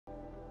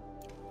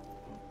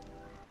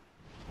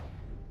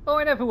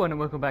Alright everyone, and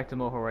welcome back to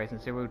more Horizon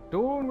Zero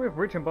Dawn with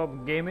Rich and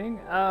Bob Gaming.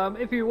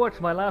 If you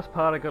watched my last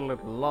part, I got a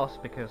little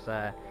lost because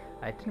I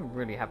didn't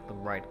really have the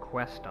right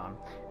quest on.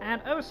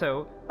 And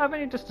also, I've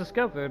only just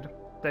discovered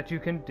that you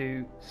can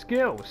do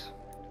skills.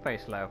 Very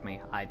slow of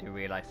me, I do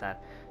realise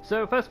that.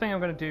 So first thing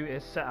I'm going to do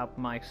is set up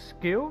my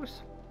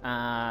skills.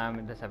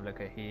 Let's have a look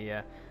at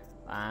here.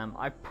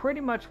 I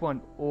pretty much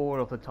want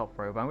all of the top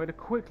row, but I'm going to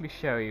quickly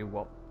show you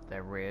what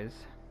there is.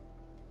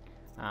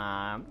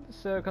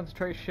 So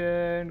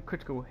concentration,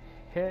 critical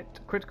hit.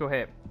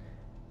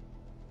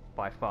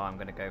 By far, I'm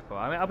going to go for.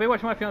 I mean, I've been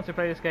watching my fiance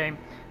play this game,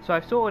 so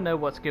I sort of know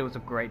what skills are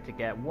great to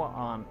get, what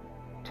aren't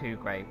too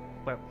great.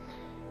 But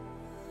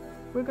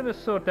we're going to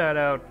sort that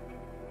out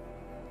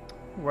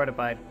right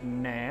about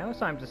now.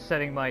 So I'm just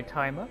setting my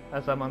timer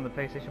as I'm on the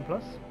PlayStation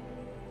Plus.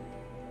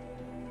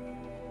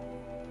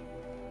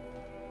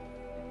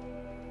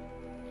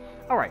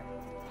 All right.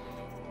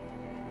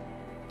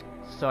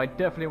 So I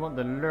definitely want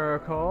the lure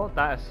call.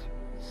 That's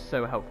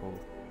so helpful,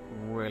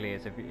 really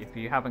is. If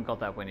you haven't got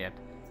that one yet,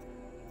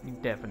 you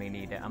definitely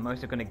need it. I'm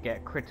also going to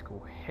get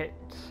critical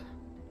hit.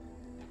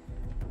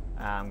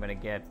 I'm going to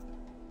get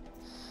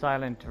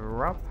silent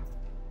rub,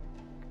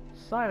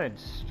 silent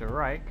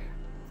strike.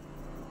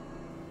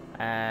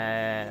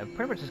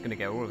 Pretty much just going to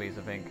get all of these,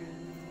 I think.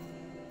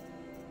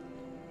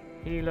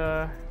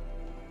 Healer,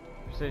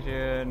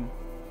 precision,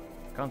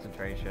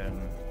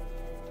 concentration.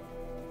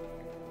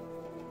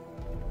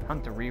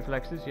 Hunter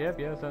reflexes, yep,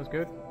 yeah, sounds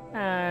good.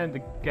 And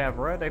the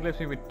gatherer, they left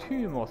me with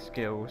 2 more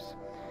skills.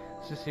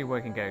 Let's just see where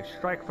I can go.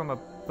 Strike from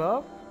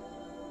above,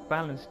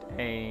 balanced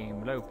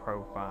aim, low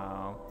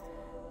profile,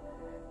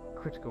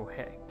 critical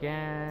hit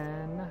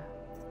again,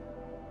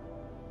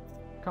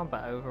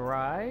 combat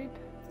override.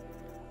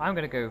 I'm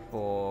gonna go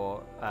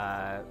for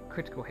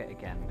critical hit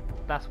again.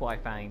 That's what I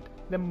find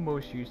the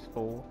most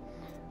useful.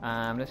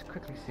 Let's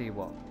quickly see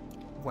what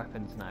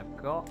weapons now I've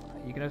got.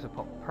 You can also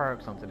pop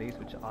perks onto these,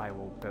 which I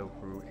will go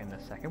through in a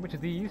second, which are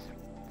these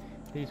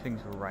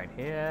things right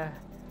here.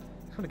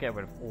 Just want to get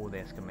rid of all the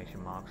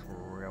exclamation marks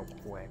real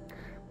quick.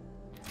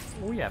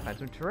 Oh yeah, found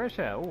some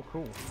treasure. Oh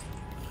cool.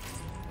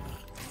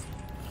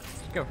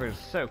 Just go through this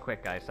so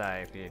quick, guys,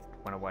 if you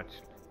want to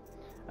watch.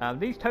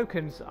 These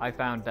tokens I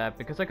found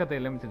because I got the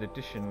limited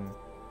edition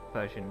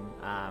version,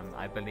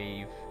 I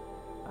believe.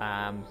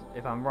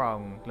 If I'm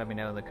wrong, let me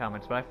know in the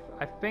comments, but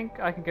I think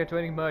I can go to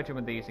any merchant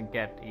with these and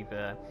get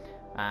either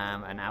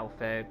an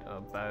outfit or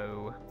a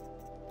bow,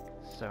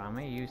 so I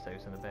may use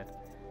those in a bit.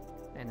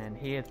 And then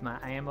here's my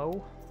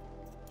ammo.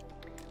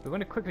 We're going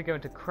to quickly go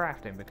into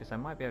crafting because I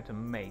might be able to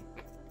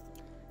make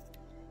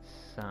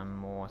some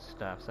more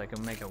stuff. So I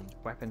can make a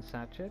weapon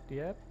sachet,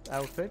 yep,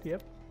 outfit,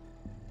 yep.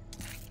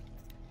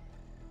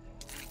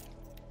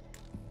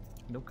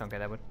 Nope, can't get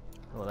that one,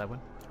 or that one,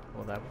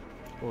 or that one,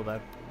 or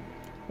that one.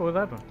 Oh,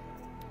 that one.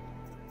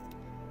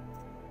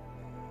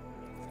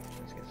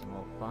 Let's get some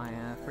more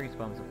fire. Freeze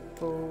bombs are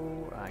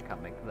full. I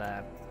can't make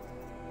that.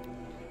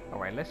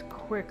 Alright, let's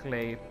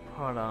quickly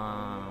put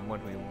on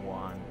what we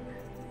want.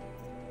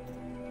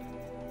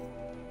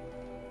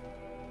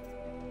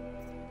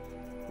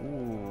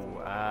 Ooh,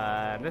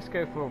 let's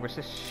go for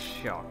resist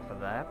shock for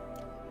that.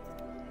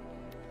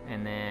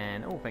 And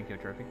then, oh, thank you,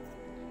 trophy.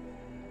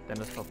 Then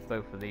let's put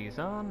both of these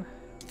on.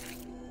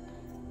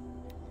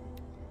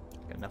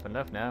 Got nothing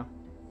left now.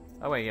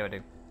 Oh wait, yeah I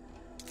do.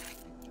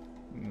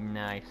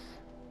 Nice.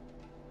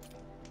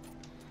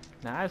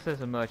 Now as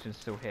there's a merchant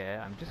still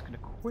here, I'm just going to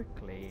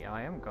quickly,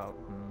 I haven't got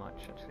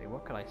much actually,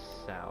 what could I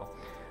sell?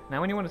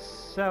 Now when you want to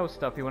sell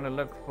stuff, you want to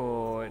look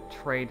for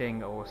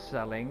trading or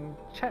selling.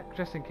 Check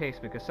just in case,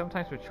 because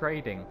sometimes with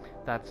trading,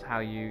 that's how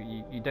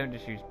you don't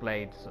just use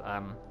blades,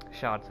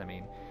 shards I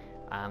mean.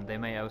 They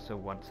may also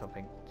want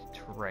something to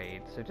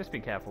trade, so just be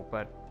careful.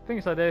 But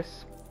things like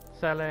this,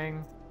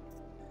 selling,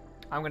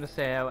 I'm going to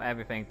sell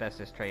everything that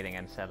says trading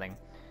and selling,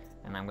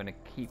 and I'm going to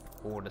keep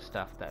all the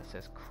stuff that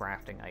says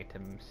crafting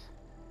items.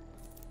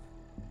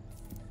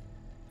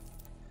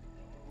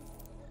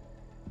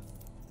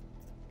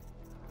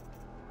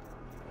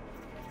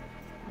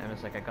 And it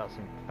looks like I got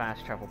some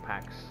fast travel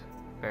packs,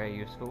 very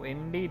useful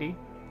indeedy.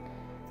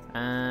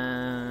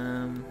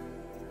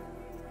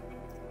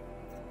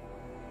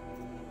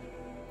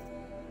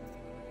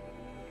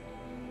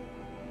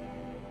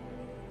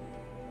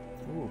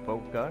 Ooh,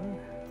 bolt gun.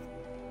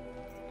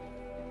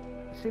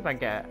 See if I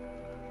get.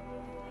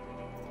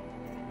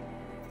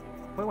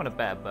 I want a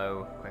better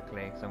bow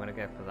quickly, so I'm gonna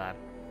go for that.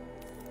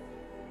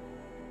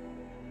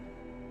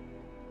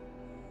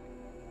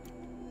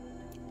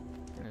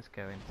 And let's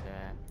go into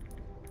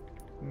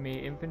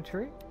me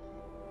inventory.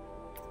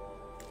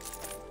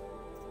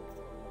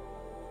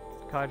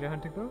 Carja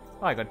hunting bow.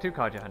 Oh, I got 2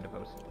 Carja hunting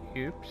bows.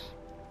 Oops.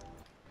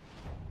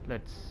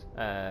 Let's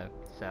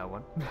sell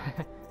one.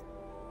 Let's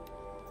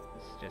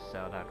just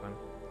sell that one.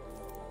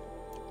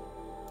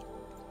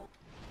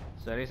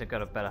 So at least I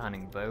got a better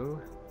hunting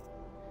bow.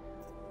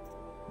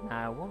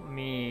 Now, want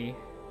me.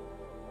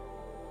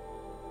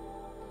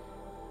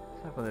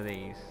 Let's have one of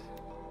these.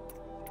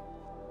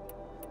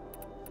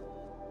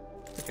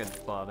 Stick at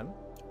the bottom.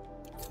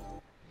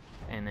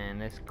 And then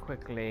let's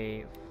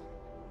quickly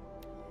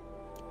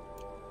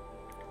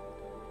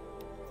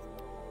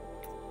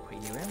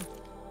put you in.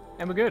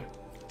 And we're good.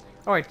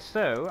 Alright,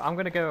 so I'm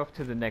gonna go off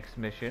to the next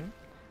mission.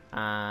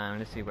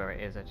 Let's see where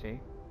it is actually.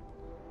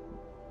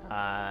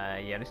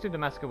 Yeah, let's do the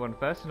massacre one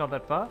first, it's not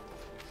that far.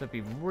 So it'll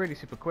be really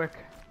super quick.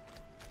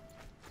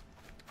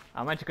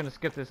 I'm actually gonna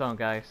skip this on,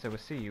 guys, so we'll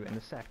see you in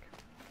a sec.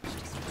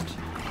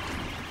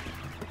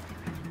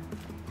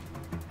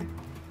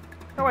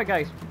 Alright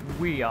guys,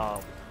 we are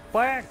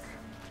back!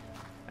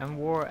 And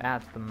we're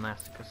at the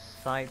massacre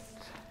site.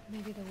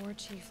 Maybe the war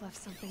chief left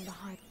something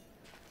behind.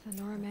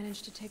 The Nora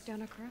managed to take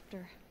down a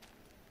corruptor.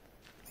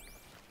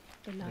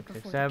 The night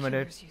before the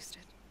killers used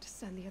it to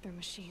send the other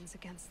machines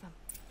against them.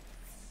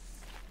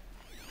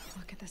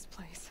 Look at this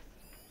place.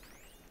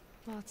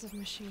 Lots of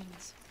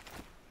machines.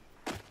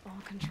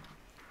 All control.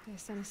 They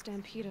sent a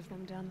stampede of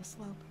them down the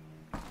slope.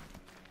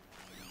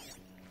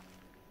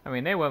 I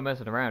mean, they weren't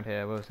messing around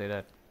here, I will say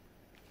that.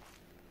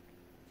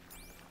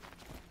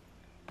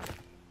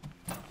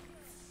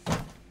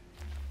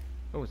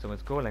 Oh,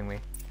 someone's calling me.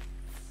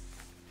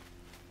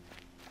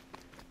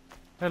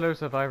 Hello,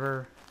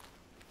 survivor.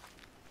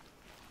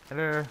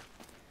 Hello.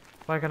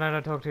 Why can I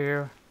not talk to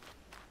you?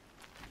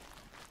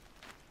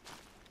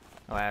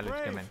 Oh, Alex,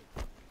 come in.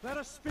 Let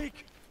us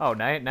speak. Oh,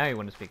 now you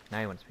want to speak. Now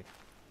you want to speak.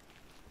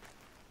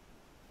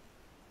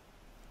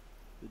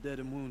 The dead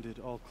and wounded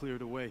all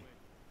cleared away.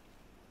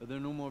 Are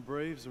there no more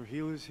braves or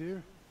healers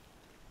here?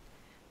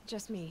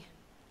 Just me.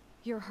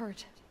 You're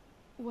hurt.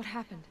 What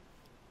happened?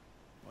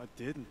 I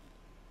didn't.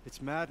 It's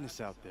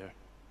madness out there.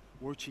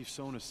 War Chief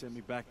Sona sent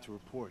me back to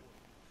report.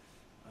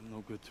 I'm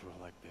no good to her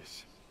like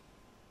this.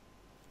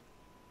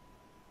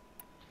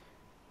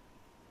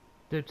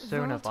 Did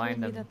Sona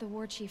find them? That the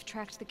war chief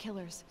tracked the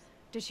killers.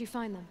 Did she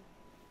find them?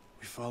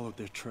 We followed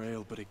their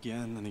trail, but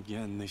again and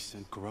again they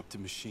sent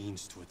corrupted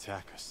machines to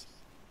attack us.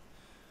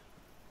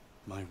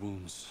 My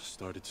wounds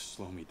started to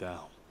slow me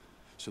down,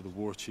 so the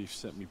war chief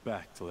sent me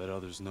back to let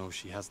others know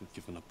she hasn't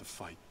given up the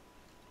fight.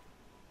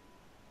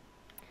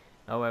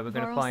 Oh, well, we're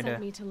gonna find her.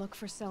 Sent me to look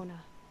for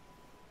Sona.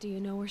 Do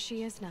you know where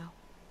she is now?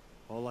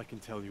 All I can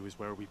tell you is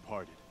where we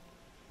parted.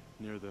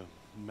 Near the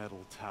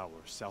metal tower,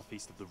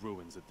 southeast of the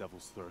ruins at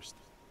Devil's Thirst.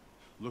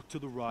 Look to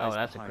the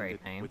rise behind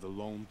it with a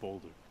lone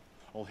boulder.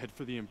 I'll head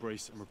for the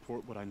embrace and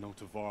report what I know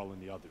to Varl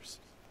and the others.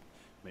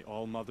 May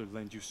All Mother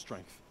lend you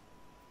strength.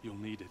 You'll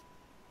need it.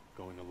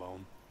 Going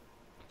alone.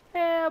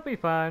 Yeah, I'll be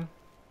fine.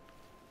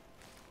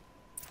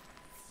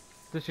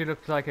 Does she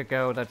look like a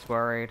girl that's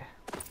worried?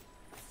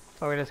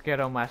 Oh, let's get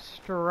on my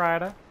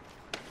strider.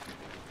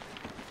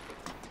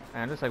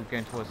 And looks like we're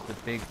going towards the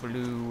big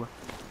blue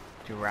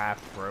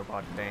giraffe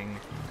robot thing.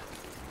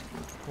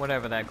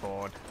 Whatever they're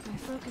called. My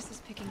focus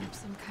is picking up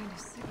some kind of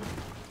signal.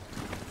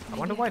 I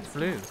wonder why it's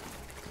blue.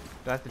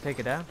 Do I have to take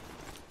it down?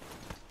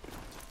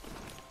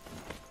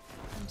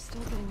 I'm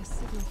still getting a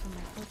signal from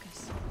my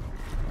focus.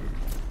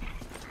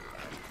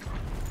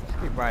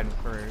 Let's keep riding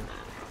through.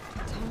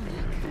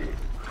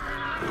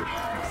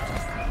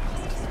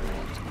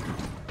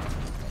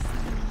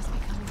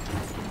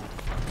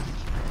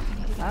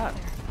 Ah.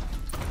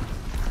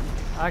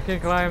 I can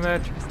climb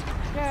it.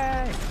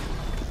 Yay!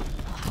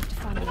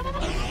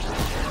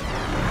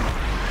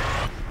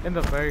 In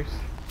the face.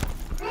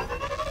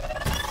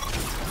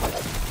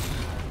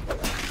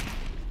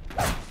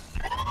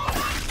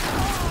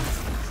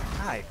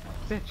 Hi,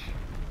 bitch.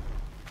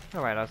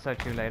 Alright, I'll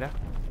search you later.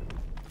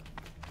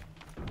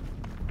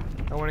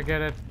 I wanna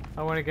get it.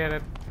 I wanna get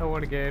it. I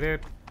wanna get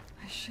it.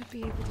 I should be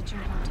able to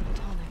jump onto the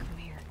tall neck from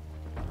here.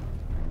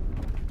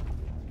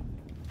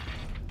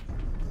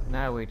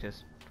 Now we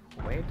just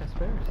wait, I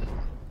suppose.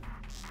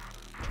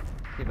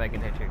 See if I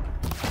can hit you.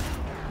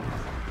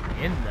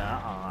 In the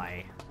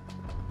eye.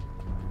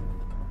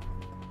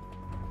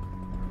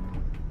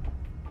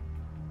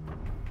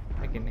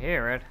 I can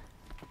hear it.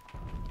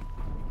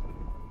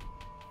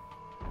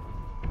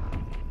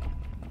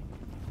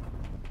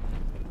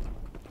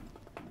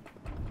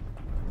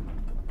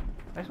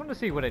 I just want to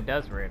see what it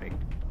does, really.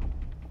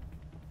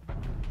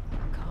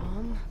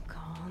 Calm,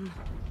 calm.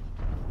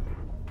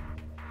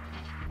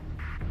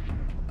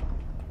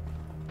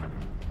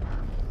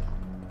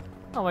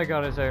 Oh my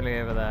god, it's only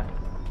over there.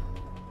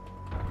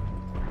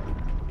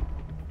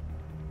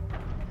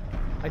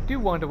 I do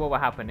wonder what will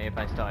happen if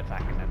I start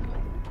attacking it.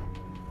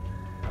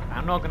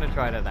 I'm not going to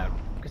try that out,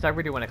 because I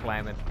really want to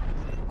climb it.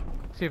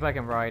 See if I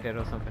can ride it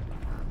or something.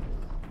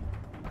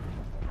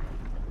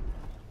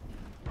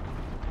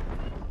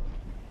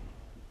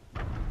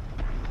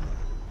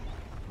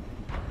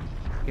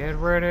 Get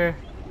ready.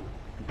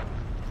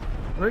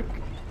 Rick.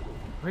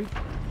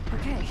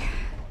 Okay,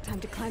 time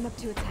to climb up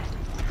to its head.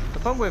 The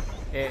fun with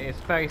it is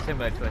very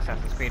similar to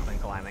Assassin's Creed when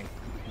climbing.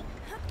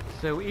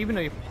 So even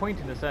though you point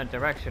in a certain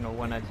direction or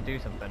want her to do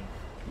something,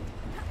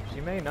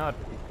 she may not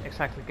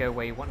exactly go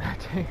where you want her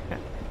to.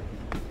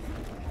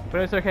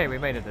 But it's okay, we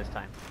made it this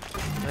time.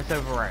 Let's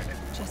override it.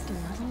 Just a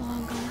little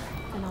longer,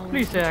 and I'll...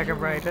 Please say I can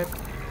ride it.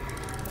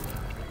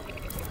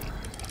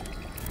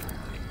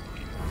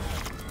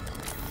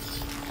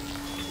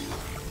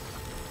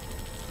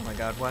 Oh my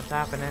god, what's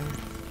happening?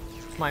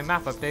 Is my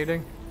map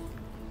updating?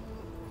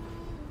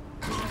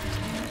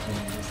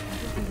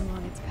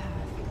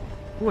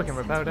 Ooh, I can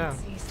repel down.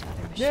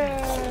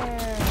 Yeah!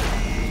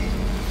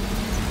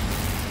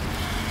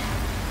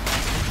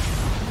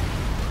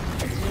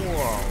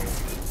 Whoa.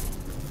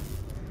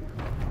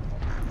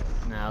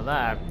 Now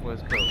that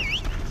was cool.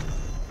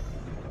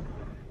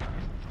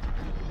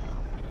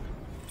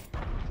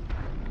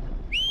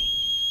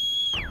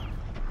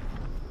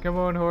 Come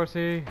on,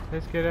 horsey.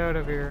 Let's get out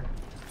of here.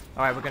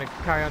 Alright, we're gonna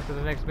carry on to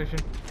the next mission.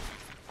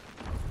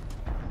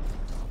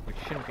 Which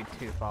shouldn't be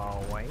too far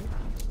away.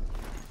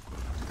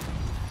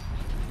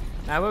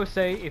 Now, I will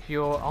say, if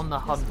you're on the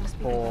hunt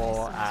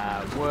for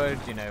wood,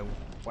 you know,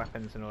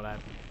 weapons and all that,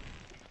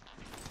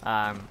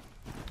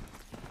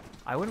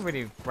 I wouldn't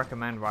really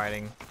recommend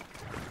riding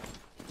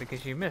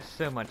because you miss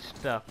so much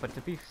stuff, but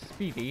to be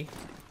speedy,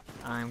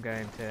 I'm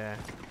going to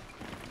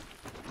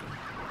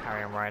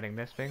carry on riding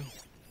this thing.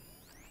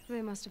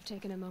 They must have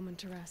taken a moment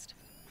to rest.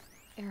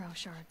 Arrow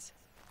shards.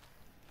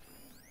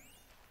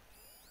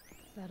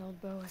 That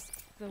old bow is...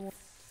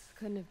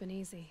 couldn't have been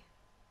easy,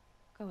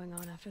 going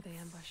on after the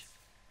ambush.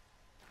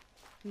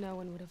 No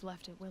one would have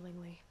left it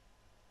willingly.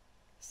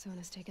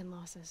 Sona's taken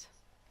losses.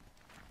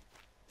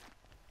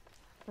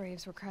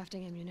 Braves were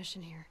crafting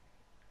ammunition here.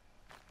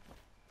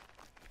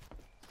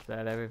 Is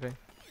that everything?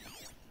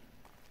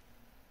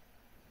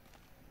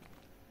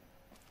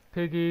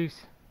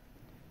 Piggies!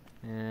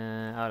 Oh,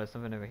 there's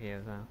something over here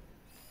as well.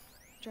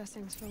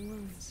 Dressings for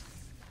wounds.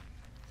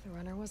 The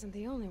runner wasn't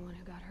the only one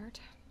who got hurt.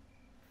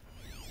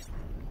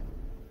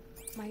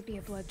 Might be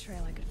a blood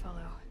trail I could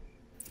follow.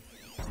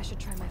 I should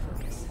try my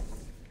focus.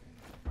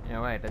 Yeah,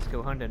 right, let's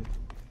go hunting.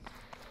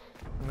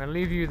 I'm gonna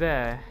leave you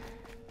there.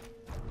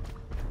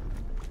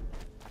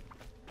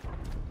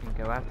 And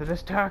go after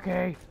this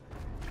turkey!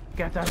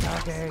 Get the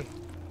turkey!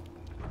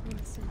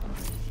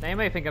 They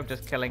may think I'm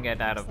just killing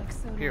it out of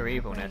pure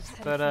evilness,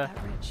 but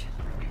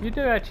you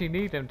do actually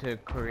need them to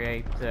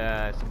create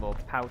some more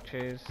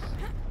pouches.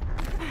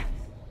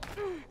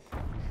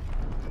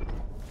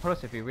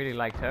 Plus, if you really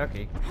like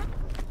turkey,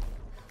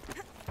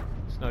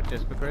 it's not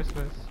just for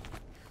Christmas.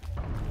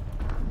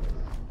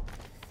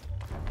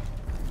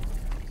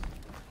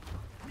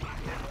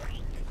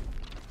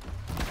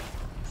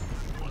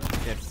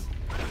 Shit.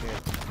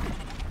 Shit.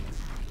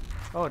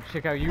 Oh,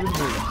 check out you move.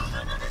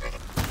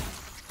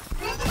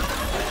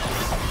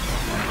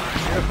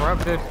 You're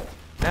corrupted.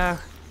 No.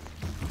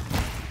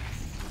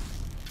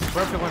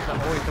 Corrupted ones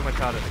are always so much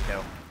harder to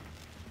kill.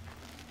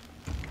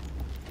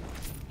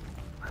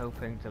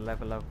 Hoping to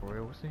level up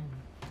real soon.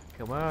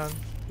 Come on,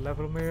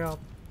 level me up.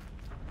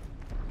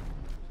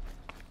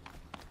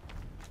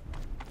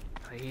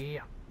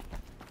 Yeah.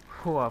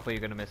 Whew, I thought you were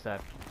gonna miss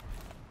that.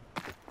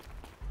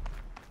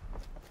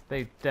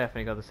 They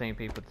definitely got the same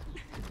people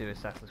to do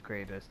Assassin's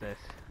Creed as this.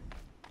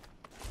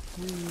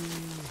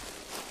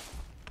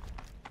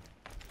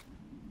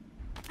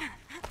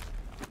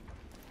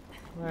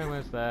 Where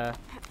was that?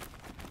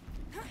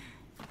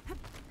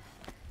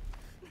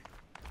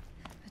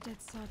 A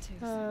dead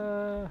sawtooth.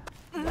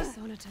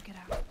 Sona took it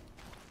out.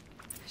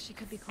 She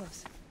could be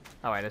close.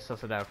 Alright, let's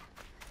suss it out.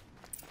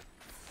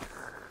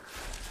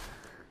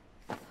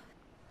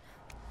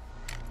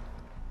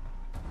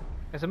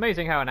 It's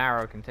amazing how an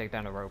arrow can take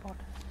down a robot.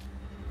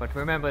 But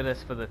remember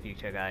this for the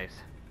future, guys.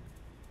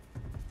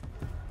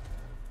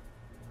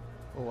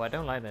 Oh, I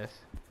don't like this.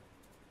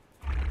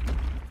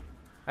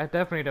 I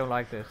definitely don't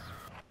like this.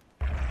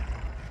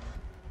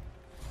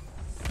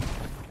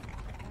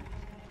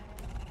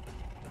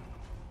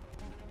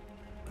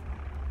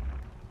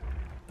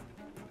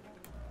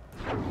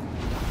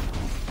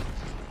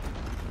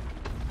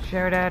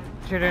 Share that.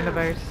 Shoot it in the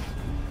base.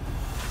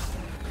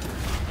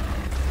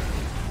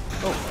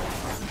 Oh.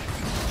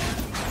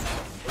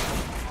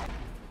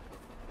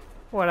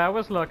 Well, I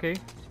was lucky.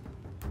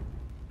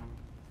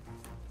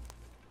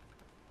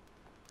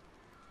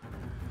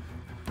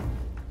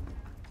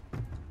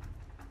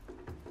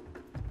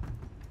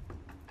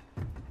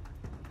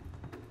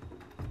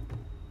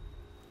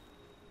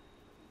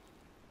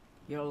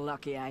 You're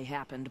lucky I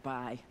happened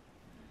by.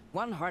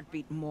 One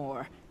heartbeat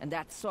more, and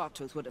that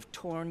sawtooth would have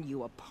torn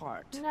you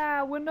apart.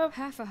 Nah, wouldn't have.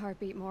 Half a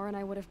heartbeat more and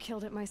I would have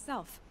killed it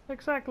myself.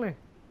 Exactly.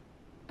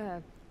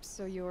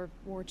 So you're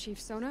War Chief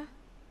Sona?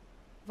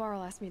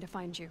 Varl asked me to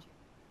find you.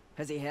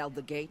 Has he held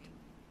the gate?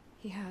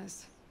 He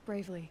has,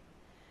 bravely.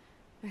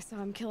 I saw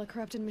him kill a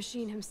corrupted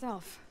machine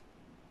himself.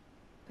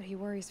 But he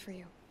worries for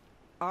you.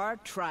 Our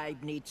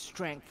tribe needs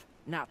strength,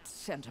 not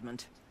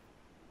sentiment.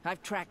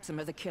 I've tracked some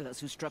of the killers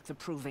who struck the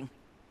Proving.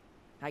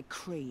 I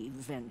crave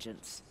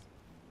vengeance.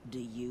 Do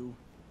you?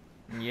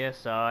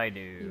 Yes, I do.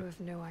 You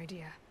have no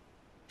idea.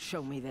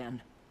 Show me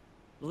then.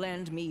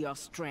 Lend me your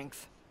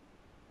strength.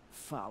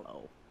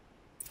 Follow.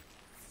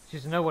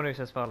 She's no one who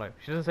says follow.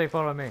 She doesn't say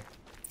follow me.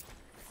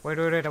 Wait,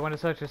 wait, wait, I want to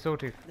search the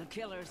sawtooth. The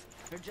killers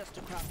are just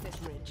across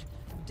this ridge,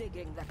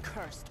 digging the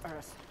cursed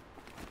earth.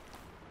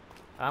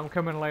 I'm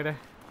coming later.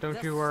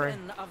 Don't you worry. The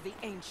sin of the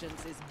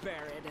ancients is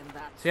buried in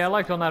that. See, I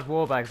liked on that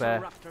wall back there.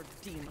 Corrupter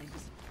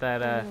demons.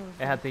 that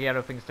it had the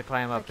yellow things to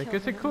climb up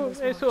because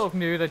it sort of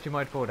knew that you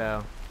might fall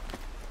down.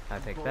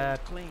 I'll take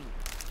that.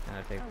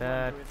 I'll take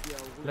that.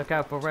 Look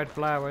out for red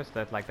flowers.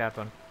 That's like that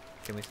one.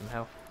 Give me some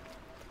health.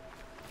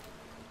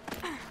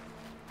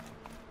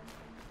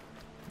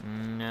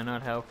 No,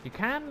 not health. You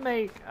can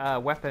make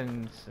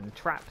weapons and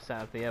traps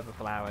out of the other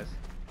flowers.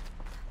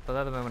 But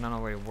at the moment I'm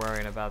not really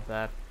worrying about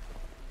that.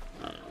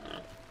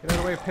 Get out of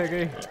the way,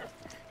 piggy!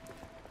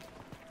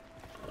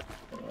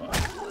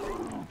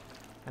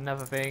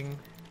 Another thing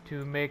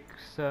to make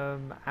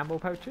some ammo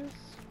pouches.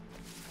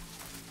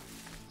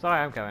 Sorry,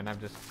 I'm going. I'm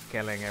just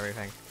killing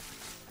everything.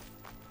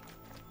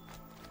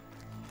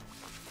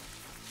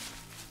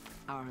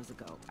 Hours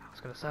ago, I was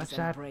gonna search sent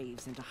that.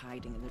 braves into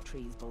hiding in the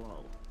trees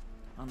below.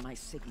 On my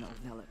signal,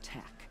 they'll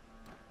attack.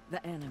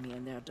 The enemy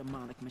and their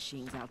demonic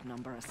machines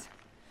outnumber us,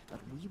 but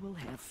we will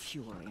have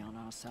fury on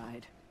our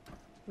side.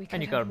 We could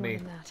And you have got more me.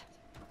 than that.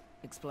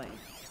 Explain.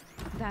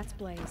 That's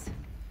Blaze.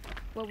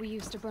 What we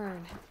used to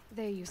burn,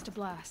 they used to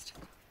blast.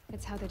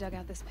 It's how they dug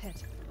out this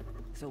pit.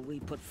 So we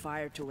put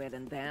fire to it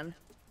and then?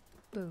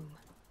 Boom.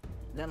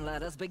 Then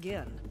let us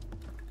begin.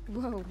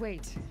 Whoa,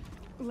 wait.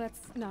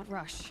 Let's not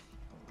rush.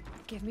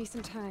 Give me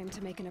some time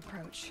to make an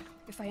approach.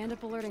 If I end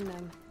up alerting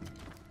them,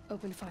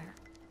 open fire.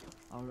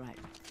 All right.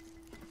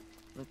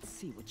 Let's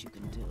see what you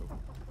can do.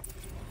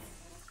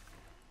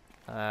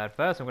 At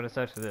first I'm gonna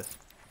search for this.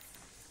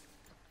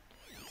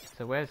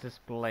 So where's this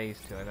blaze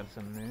to? I got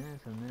some there,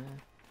 some there.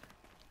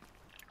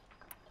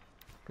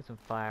 Got some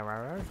fire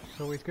arrows,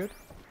 it's always good.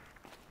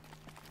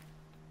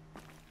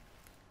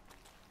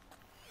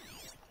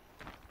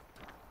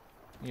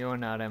 You're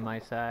not on my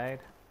side.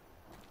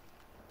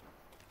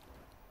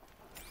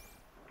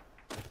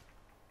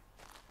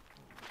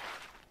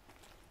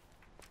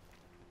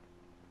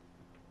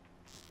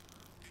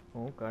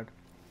 Oh god.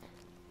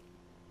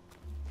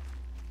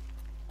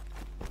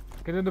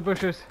 Get in the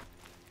bushes.